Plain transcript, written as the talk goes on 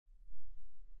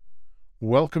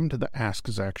Welcome to the Ask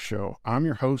Zach Show. I'm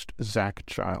your host, Zach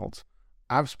Childs.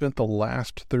 I've spent the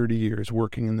last 30 years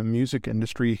working in the music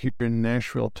industry here in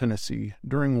Nashville, Tennessee,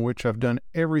 during which I've done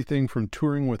everything from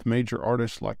touring with major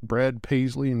artists like Brad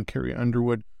Paisley and Carrie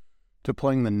Underwood to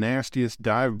playing the nastiest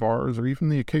dive bars or even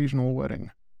the occasional wedding.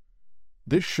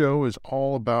 This show is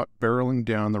all about barreling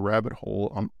down the rabbit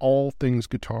hole on all things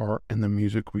guitar and the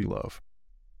music we love.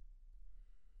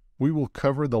 We will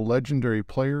cover the legendary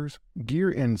players,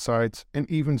 gear insights, and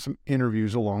even some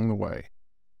interviews along the way.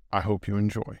 I hope you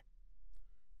enjoy.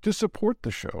 To support the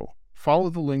show,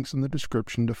 follow the links in the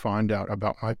description to find out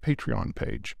about my Patreon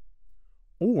page.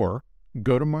 Or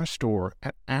go to my store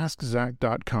at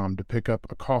AskZach.com to pick up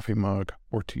a coffee mug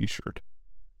or t-shirt.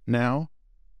 Now,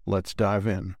 let's dive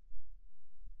in.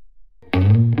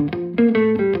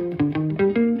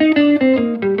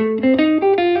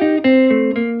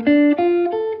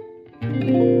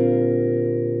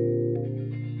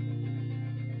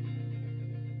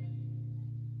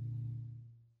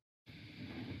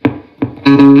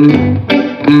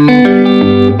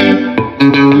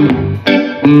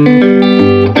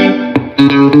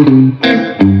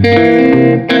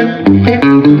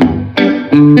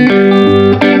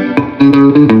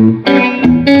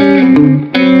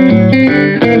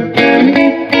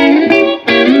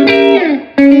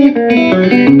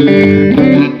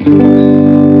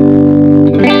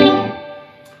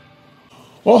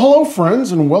 Well, hello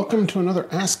friends, and welcome to another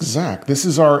Ask Zach. This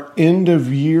is our end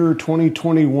of year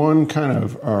 2021 kind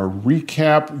of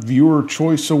recap, Viewer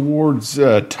Choice Awards,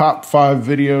 top 5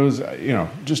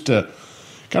 videos, just a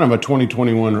kind of a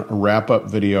 2021 wrap-up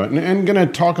video, and going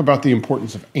to talk about the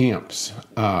importance of amps.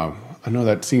 I know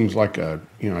that seems like I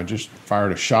just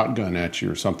fired a shotgun at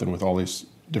you or something with all these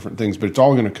different things, but it's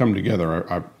all going to come together,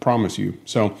 I promise you.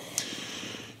 So,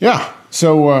 yeah,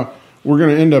 we're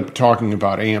going to end up talking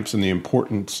about amps and the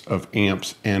importance of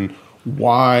amps and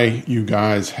why you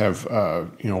guys have,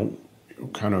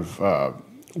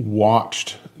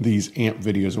 watched these amp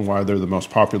videos and why they're the most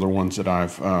popular ones that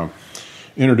I've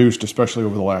introduced, especially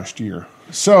over the last year.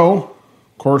 So,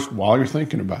 of course, while you're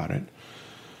thinking about it,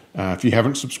 if you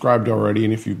haven't subscribed already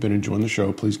and if you've been enjoying the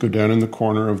show, please go down in the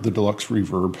corner of the Deluxe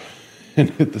Reverb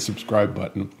and hit the subscribe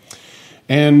button.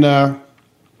 And,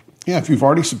 if you've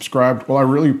already subscribed, well, I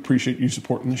really appreciate you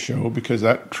supporting the show because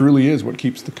that truly is what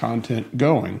keeps the content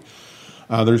going.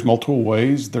 There's multiple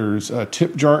ways. There's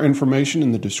tip jar information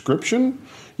in the description.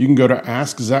 You can go to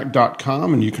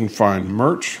AskZach.com and you can find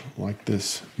merch like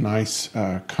this nice,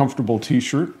 comfortable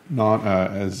t-shirt. Not,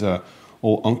 as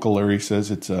old Uncle Larry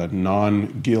says, it's a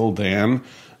non-Gildan,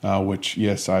 which,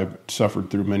 yes, I've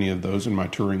suffered through many of those in my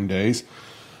touring days.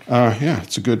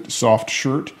 It's a good, soft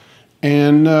shirt.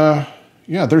 And...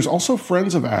 there's also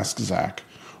Friends of Ask Zach,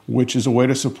 which is a way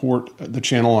to support the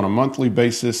channel on a monthly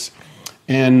basis.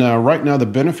 And right now, the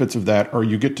benefits of that are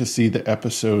you get to see the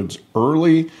episodes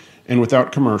early and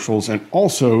without commercials. And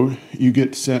also, you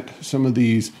get sent some of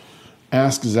these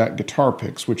Ask Zach guitar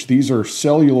picks, which these are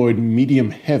celluloid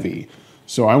medium heavy.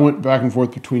 So I went back and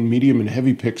forth between medium and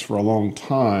heavy picks for a long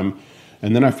time.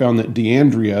 And then I found that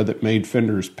D'Andrea, that made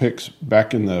Fender's picks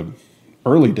back in the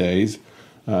early days,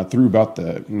 through about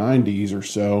the 90s or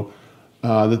so,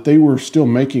 that they were still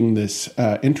making this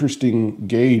interesting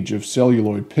gauge of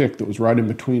celluloid pick that was right in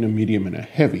between a medium and a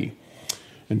heavy.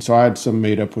 And so I had some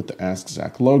made up with the Ask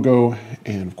Zach logo.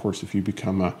 And of course, if you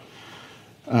become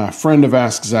a friend of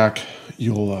Ask Zach,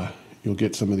 you'll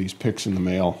get some of these picks in the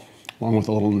mail along with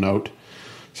a little note.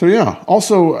 So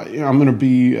also I'm going to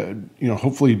be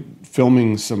hopefully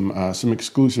filming some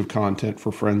exclusive content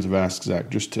for Friends of Ask Zach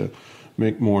just to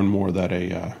make more and more of that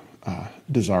a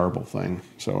desirable thing.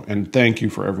 So, and thank you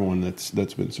for everyone that's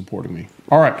been supporting me.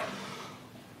 All right,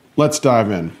 let's dive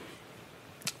in.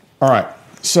 All right,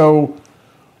 so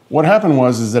what happened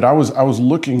was that I was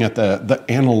looking at the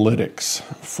analytics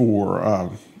for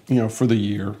for the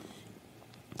year,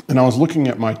 and I was looking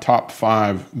at my top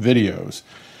 5 videos,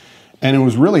 and it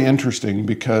was really interesting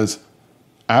because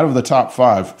out of the top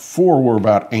 5, 4 were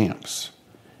about amps.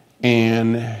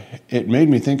 And it made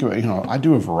me think about, I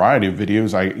do a variety of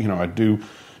videos. I do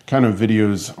kind of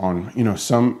videos on,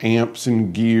 some amps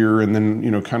and gear, and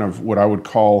then, kind of what I would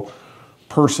call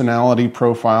personality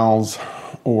profiles,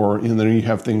 or, then you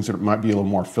have things that might be a little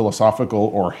more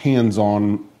philosophical or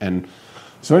hands-on. And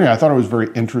so anyway, I thought it was very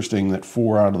interesting that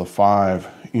 4 out of the 5,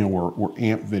 were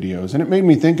amp videos. And it made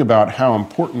me think about how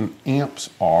important amps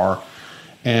are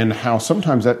and how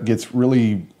sometimes that gets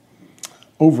really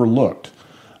overlooked.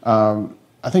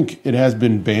 I think it has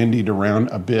been bandied around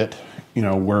a bit,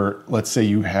 where let's say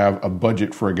you have a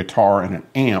budget for a guitar and an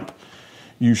amp,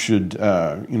 you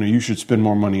should spend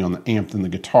more money on the amp than the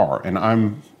guitar. And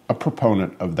I'm a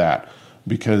proponent of that,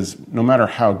 because no matter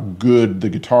how good the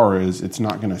guitar is, it's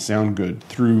not going to sound good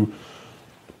through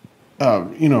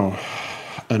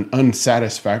an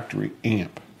unsatisfactory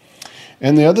amp.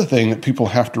 And the other thing that people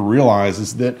have to realize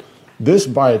is that this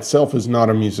by itself is not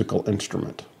a musical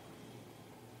instrument.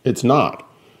 It's not.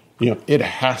 It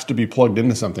has to be plugged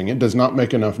into something. It does not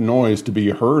make enough noise to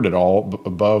be heard at all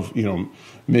above,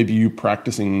 maybe you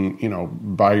practicing,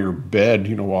 by your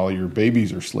bed, while your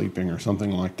babies are sleeping or something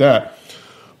like that.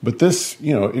 But this,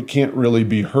 it can't really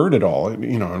be heard at all.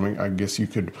 I guess you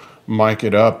could mic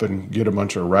it up and get a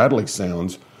bunch of rattly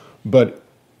sounds. But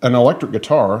an electric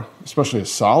guitar, especially a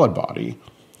solid body,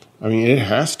 it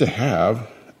has to have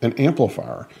an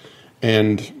amplifier.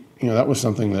 And, that was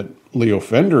something that Leo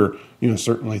Fender,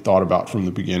 certainly thought about from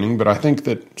the beginning. But I think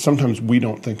that sometimes we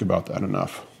don't think about that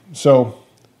enough. So,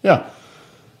 yeah.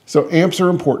 So amps are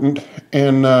important.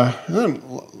 And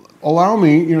allow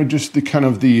me, just the kind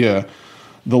of the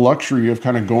luxury of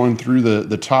kind of going through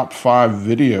the top 5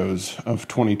 videos of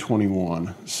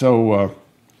 2021. So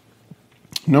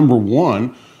number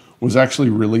 1 was actually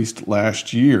released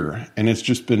last year, and it's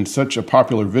just been such a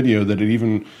popular video that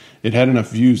it had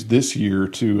enough views this year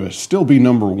to still be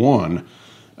number 1.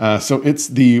 So it's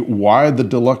the why the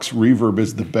Deluxe Reverb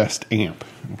is the best amp.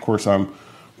 Of course, I'm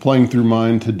playing through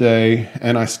mine today,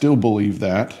 and I still believe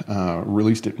that.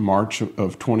 Released it March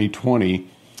of 2020,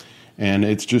 and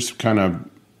it's just kind of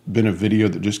been a video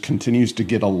that just continues to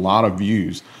get a lot of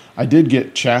views. I did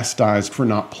get chastised for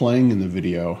not playing in the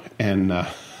video, and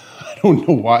I don't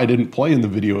know why I didn't play in the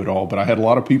video at all, but I had a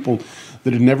lot of people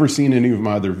that had never seen any of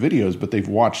my other videos, but they've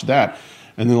watched that,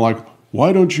 and they're like,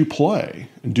 why don't you play?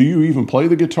 Do you even play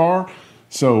the guitar?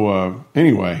 So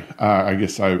anyway, I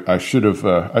guess I should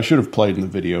have played in the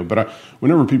video, but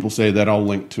whenever people say that, I'll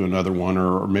link to another one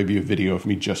or maybe a video of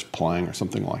me just playing or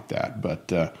something like that.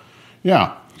 But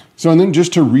yeah. So, and then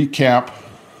just to recap,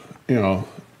 the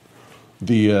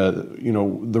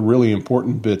really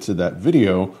important bits of that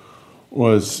video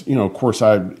was, of course,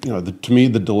 to me,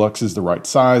 the Deluxe is the right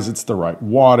size. It's the right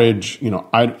wattage.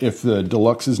 If the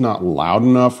Deluxe is not loud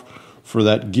enough for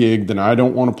that gig, then I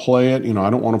don't want to play it. I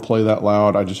don't want to play that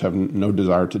loud. I just have no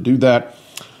desire to do that.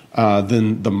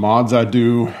 Then the mods I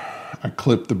do, I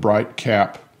clip the bright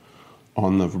cap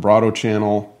on the vibrato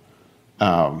channel.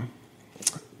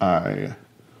 I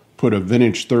put a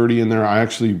Vintage 30 in there. I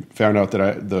actually found out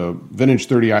that the Vintage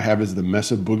 30 I have is the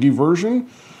Mesa Boogie version,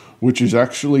 which is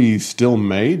actually still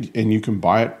made, and you can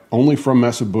buy it only from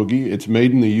Mesa Boogie. It's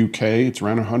made in the UK. It's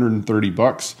around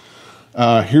 $130.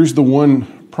 Here's the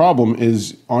one problem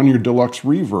is on your Deluxe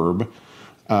Reverb,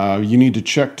 you need to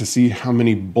check to see how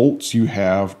many bolts you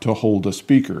have to hold a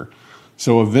speaker.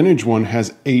 So a vintage one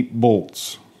has 8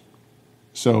 bolts.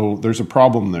 So there's a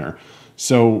problem there.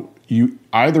 So you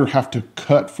either have to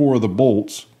cut 4 of the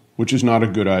bolts, which is not a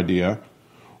good idea,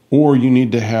 or you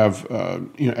need to have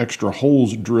extra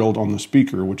holes drilled on the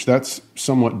speaker, which that's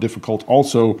somewhat difficult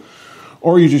also,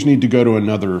 or you just need to go to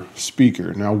another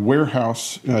speaker. Now,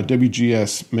 Warehouse,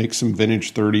 WGS makes some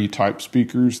Vintage 30 type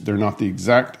speakers. They're not the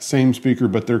exact same speaker,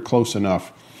 but they're close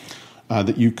enough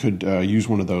that you could use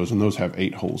one of those, and those have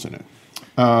 8 holes in it.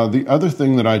 The other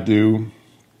thing that I do,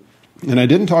 and I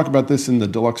didn't talk about this in the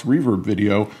Deluxe Reverb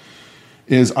video,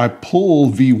 is I pull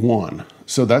V1.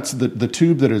 So that's the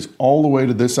tube that is all the way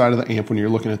to this side of the amp when you're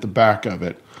looking at the back of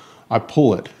it. I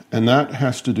pull it, and that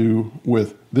has to do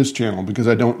with this channel because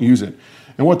I don't use it.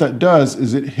 And what that does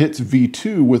is it hits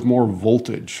V2 with more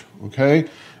voltage, okay?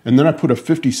 And then I put a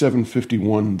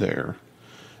 5751 there.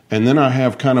 And then I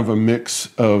have kind of a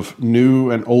mix of new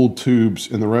and old tubes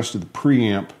in the rest of the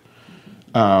preamp.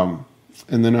 And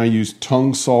then I use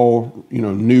Tungsol,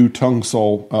 new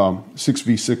Tungsol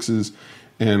 6V6s.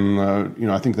 And,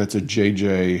 I think that's a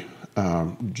JJ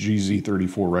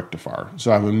GZ34 rectifier.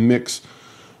 So I have a mix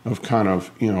of kind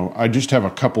of, I just have a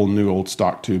couple new old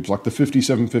stock tubes. Like the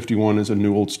 5751 is a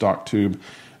new old stock tube.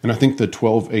 And I think the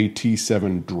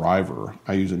 12AT7 driver,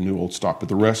 I use a new old stock. But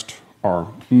the rest are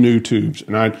new tubes.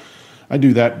 And I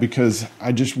do that because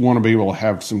I just want to be able to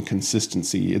have some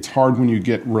consistency. It's hard when you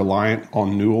get reliant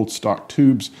on new old stock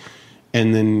tubes.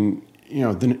 And then,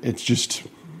 then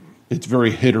it's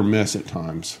very hit or miss at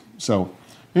times. So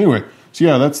anyway,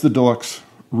 yeah, that's the Deluxe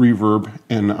Reverb,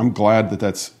 and I'm glad that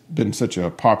that's been such a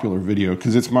popular video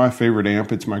because it's my favorite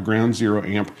amp. It's my ground zero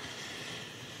amp.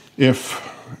 If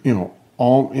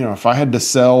if I had to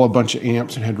sell a bunch of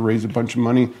amps and had to raise a bunch of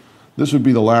money, this would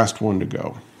be the last one to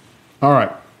go. All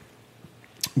right,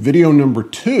 video number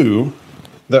 2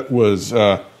 that was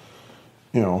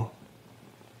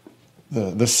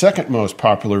The second most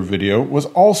popular video was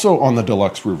also on the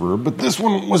Deluxe Reverb, but this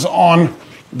one was on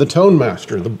the Tone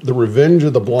Master, the Revenge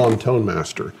of the Blonde Tone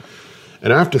Master.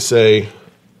 And I have to say,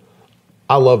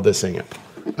 I love this amp.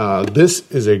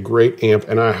 This is a great amp,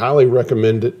 and I highly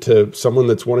recommend it to someone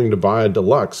that's wanting to buy a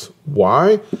Deluxe.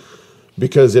 Why?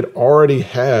 Because it already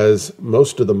has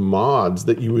most of the mods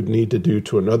that you would need to do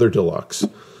to another Deluxe.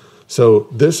 So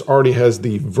this already has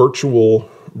the virtual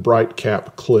bright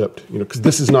cap clipped, because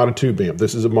this is not a tube amp.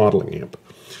 This is a modeling amp.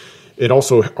 It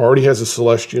also already has a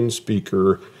Celestion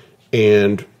speaker,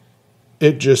 and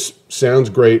it just sounds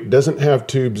great. It doesn't have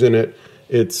tubes in it.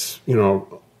 It's,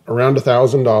 around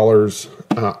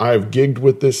 $1,000. I've gigged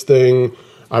with this thing.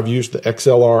 I've used the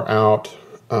XLR out.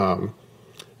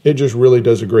 It just really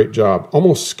does a great job,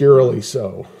 almost scarily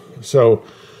so. So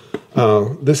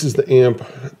this is the amp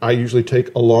I usually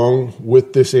take along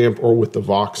with this amp or with the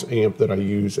Vox amp that I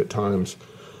use at times.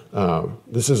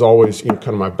 This is always kind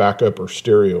of my backup or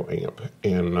stereo amp,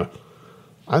 and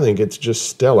I think it's just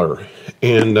stellar.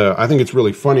 And I think it's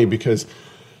really funny because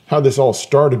how this all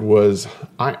started was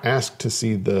I asked to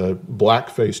see the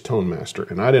Blackface Tone Master,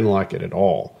 and I didn't like it at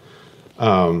all.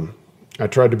 I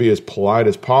tried to be as polite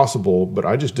as possible, but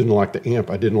I just didn't like the amp.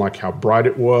 I didn't like how bright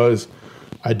it was.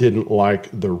 I didn't like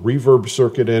the reverb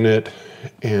circuit in it.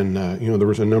 And, there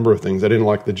was a number of things. I didn't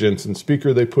like the Jensen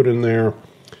speaker they put in there.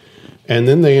 And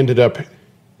then they ended up,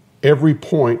 every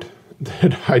point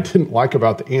that I didn't like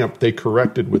about the amp, they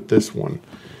corrected with this one.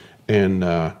 And,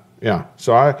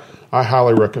 so I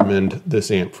highly recommend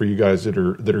this amp for you guys that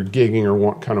are gigging or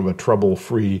want kind of a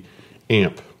trouble-free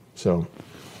amp. So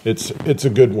it's a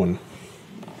good one.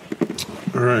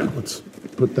 All right, let's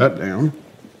put that down.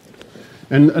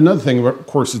 And another thing, of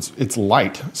course, it's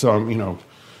light, so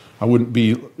I wouldn't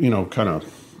be kind of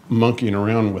monkeying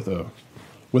around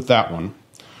with that one.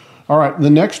 All right, the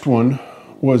next one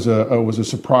was a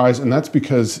surprise, and that's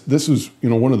because this was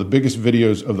one of the biggest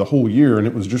videos of the whole year, and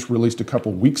it was just released a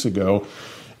couple weeks ago,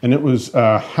 and it was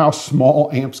how small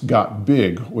amps got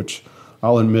big, which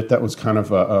I'll admit that was kind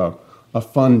of a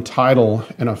fun title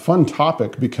and a fun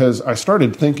topic because I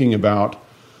started thinking about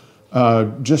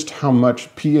just how much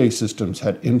PA systems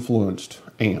had influenced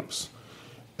amps,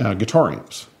 guitar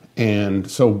amps.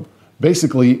 And so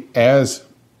basically as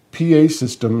PA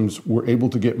systems were able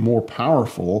to get more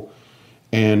powerful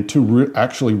and to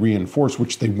actually reinforce,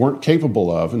 which they weren't capable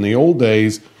of. In the old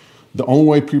days, the only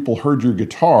way people heard your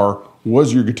guitar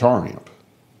was your guitar amp.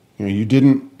 You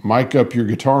didn't mic up your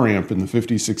guitar amp in the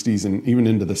 50s, 60s, and even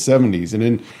into the 70s, and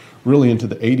then really into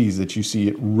the 80s that you see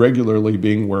it regularly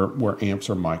being where amps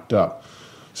are mic'd up.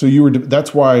 So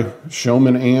that's why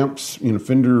Showman amps,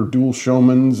 Fender dual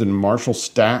Showmans and Marshall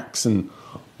stacks and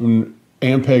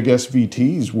Ampeg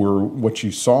SVTs were what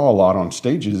you saw a lot on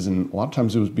stages, and a lot of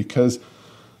times it was because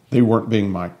they weren't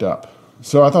being mic'd up.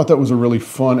 So I thought that was a really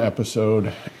fun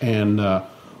episode, and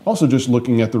also just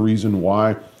looking at the reason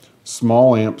why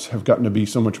small amps have gotten to be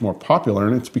so much more popular,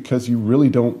 and it's because you really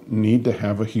don't need to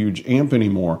have a huge amp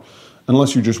anymore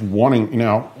unless you're just wanting.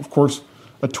 Now, of course,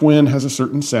 a Twin has a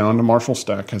certain sound, a Marshall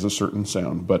stack has a certain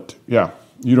sound, but yeah,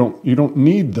 you don't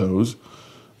need those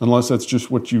unless that's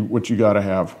just what you got to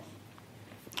have.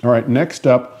 All right, next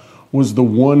up was the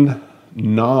one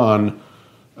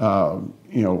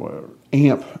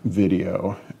amp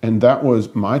video, and that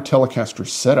was my Telecaster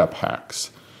setup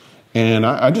hacks. And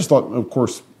I just thought, of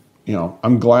course,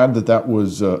 I'm glad that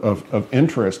was of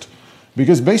interest,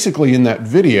 because basically in that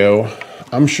video,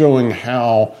 I'm showing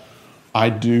how I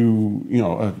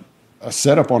do, a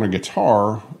setup on a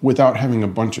guitar without having a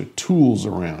bunch of tools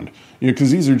around,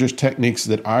 because these are just techniques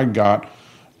that I got,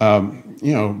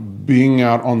 being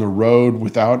out on the road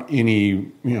without any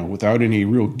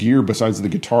real gear besides the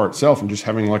guitar itself and just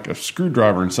having like a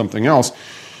screwdriver and something else.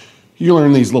 You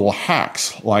learn these little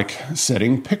hacks like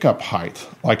setting pickup height,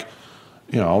 like,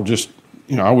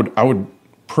 I would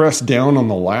press down on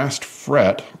the last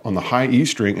fret on the high E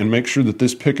string and make sure that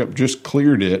this pickup just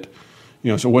cleared it,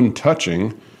 so it wasn't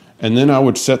touching. And then I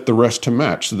would set the rest to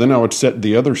match. So then I would set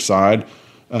the other side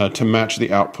to match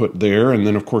the output there. And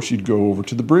then, of course, you'd go over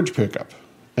to the bridge pickup.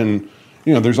 And,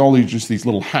 there's all these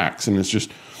little hacks. And it's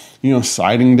just,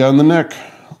 siding down the neck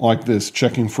like this,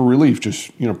 checking for relief,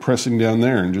 just, pressing down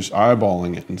there and just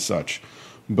eyeballing it and such.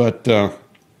 But,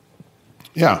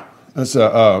 yeah, that's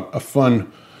a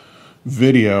fun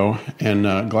video,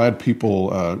 and glad people,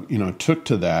 took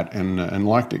to that and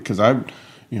liked it, because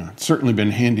it's certainly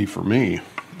been handy for me.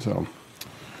 So,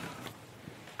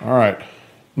 all right,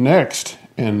 next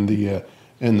in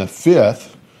the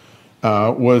fifth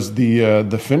was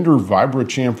the Fender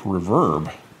Vibrachamp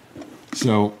Reverb.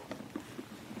 So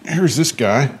here's this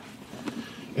guy,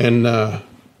 And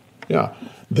yeah,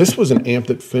 this was an amp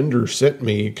that Fender sent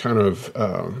me kind of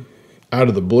out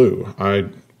of the blue.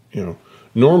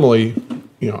 Normally,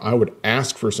 I would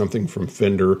ask for something from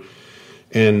Fender,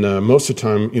 and most of the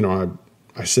time,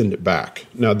 I send it back.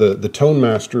 Now, the Tone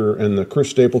Master and the Chris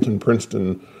Stapleton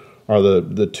Princeton are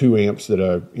the two amps that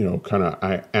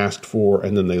I asked for,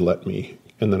 and then they let me,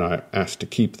 and then I asked to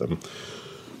keep them.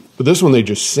 But this one they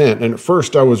just sent, and at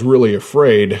first I was really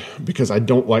afraid because I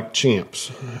don't like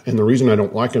Champs. And the reason I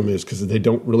don't like them is because they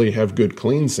don't really have good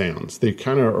clean sounds. They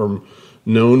kind of are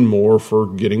known more for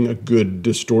getting a good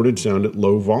distorted sound at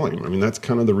low volume. I mean, that's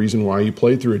kind of the reason why you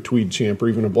play through a Tweed Champ or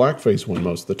even a Blackface one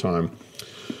most of the time.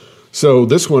 So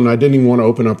this one, I didn't even want to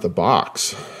open up the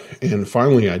box. And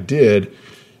finally I did,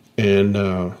 and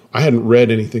I hadn't read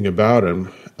anything about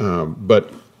him,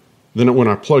 but then when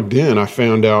I plugged in, I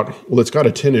found out, well, it's got a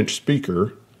 10-inch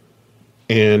speaker,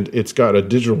 and it's got a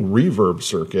digital reverb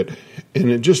circuit, and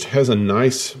it just has a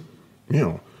nice,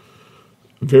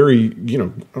 very,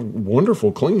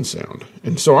 wonderful clean sound.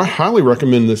 And so I highly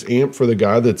recommend this amp for the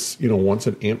guy that's, wants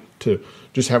an amp to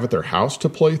just have at their house to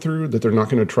play through, that they're not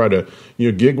going to try to,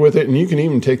 gig with it. And you can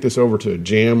even take this over to a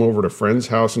jam, over to a friend's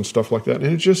house and stuff like that, and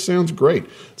it just sounds great.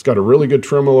 It's got a really good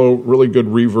tremolo, really good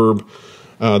reverb.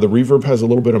 The reverb has a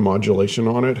little bit of modulation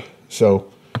on it.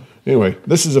 So anyway,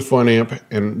 this is a fun amp,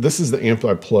 and this is the amp that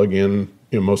I plug in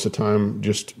most of the time,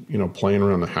 just, playing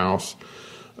around the house.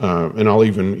 And I'll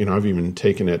even, I've even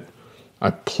taken it. I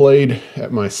played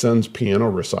at my son's piano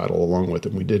recital along with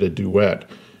him. We did a duet,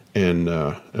 and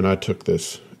I took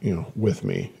this, with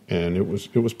me, and it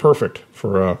was perfect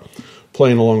for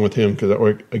playing along with him, because that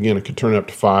way, again, it could turn up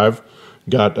to 5.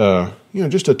 Got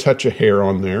just a touch of hair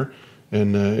on there.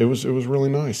 And it was really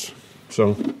nice.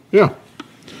 So, yeah.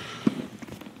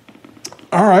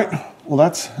 All right. Well,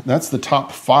 that's the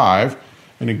top 5.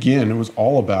 And again, it was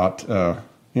all about,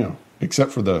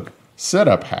 except for the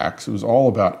setup hacks, it was all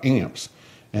about amps.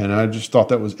 And I just thought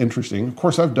that was interesting. Of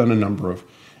course, I've done a number of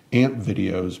amp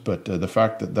videos, but the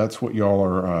fact that that's what y'all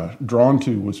are drawn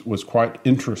to was quite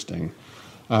interesting.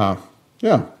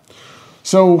 Yeah.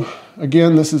 So,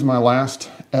 again, this is my last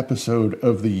episode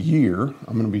of the year.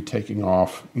 I'm going to be taking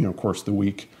off, of course, the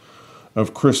week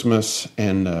of Christmas,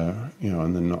 and and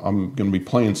then I'm going to be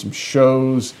playing some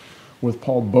shows with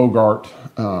Paul Bogart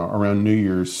around New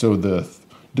Year's. So the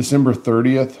December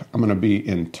 30th, I'm going to be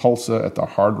in Tulsa at the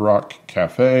Hard Rock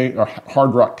Cafe, or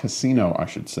Hard Rock Casino, I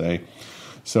should say.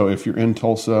 So if you're in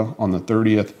Tulsa on the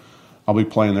 30th, I'll be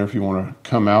playing there. If you want to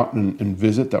come out and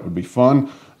visit, that would be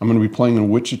fun. I'm going to be playing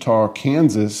in Wichita,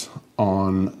 Kansas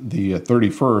on the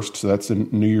 31st. So that's a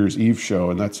New Year's Eve show.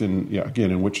 And that's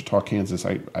again, in Wichita, Kansas.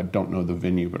 I don't know the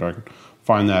venue, but I can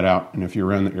find that out. And if you're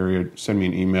around the area, send me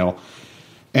an email.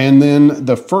 And then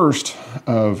the 1st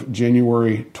of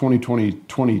January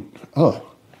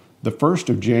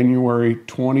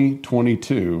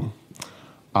 2022,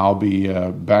 I'll be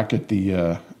back at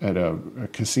a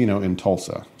casino in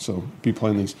Tulsa. So be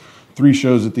playing these 3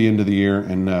 shows at the end of the year,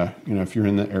 and if you're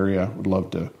in the area, would love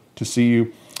to see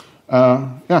you.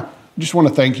 Just want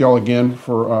to thank y'all again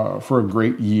for a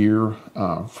great year,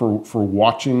 for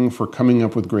watching, for coming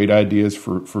up with great ideas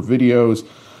for videos.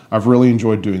 I've really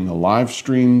enjoyed doing the live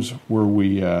streams where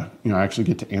we actually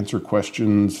get to answer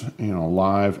questions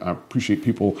live. I appreciate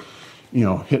people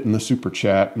hitting the super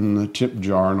chat and the tip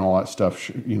jar and all that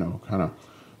stuff, kind of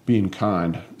being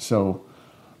kind. So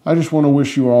I just want to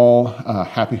wish you all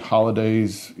happy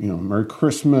holidays, Merry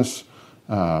Christmas,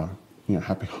 happy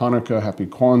Hanukkah, happy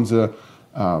Kwanzaa.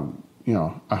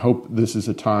 I hope this is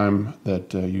a time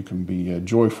that you can be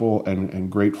joyful and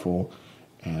grateful,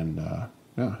 and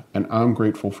I'm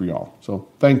grateful for y'all. So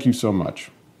thank you so much.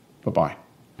 Bye-bye.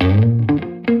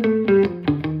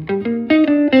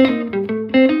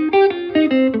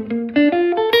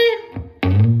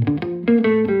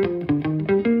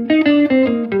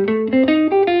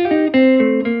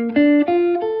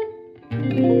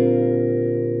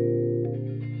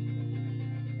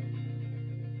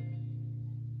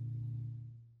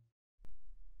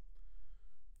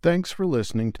 Thanks for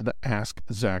listening to the Ask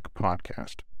Zach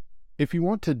podcast. If you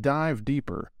want to dive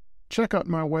deeper, check out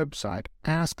my website,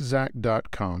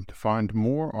 askzach.com, to find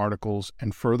more articles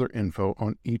and further info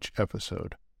on each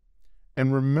episode.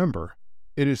 And remember,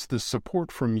 it is the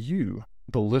support from you,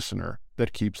 the listener,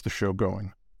 that keeps the show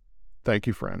going. Thank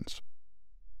you, friends.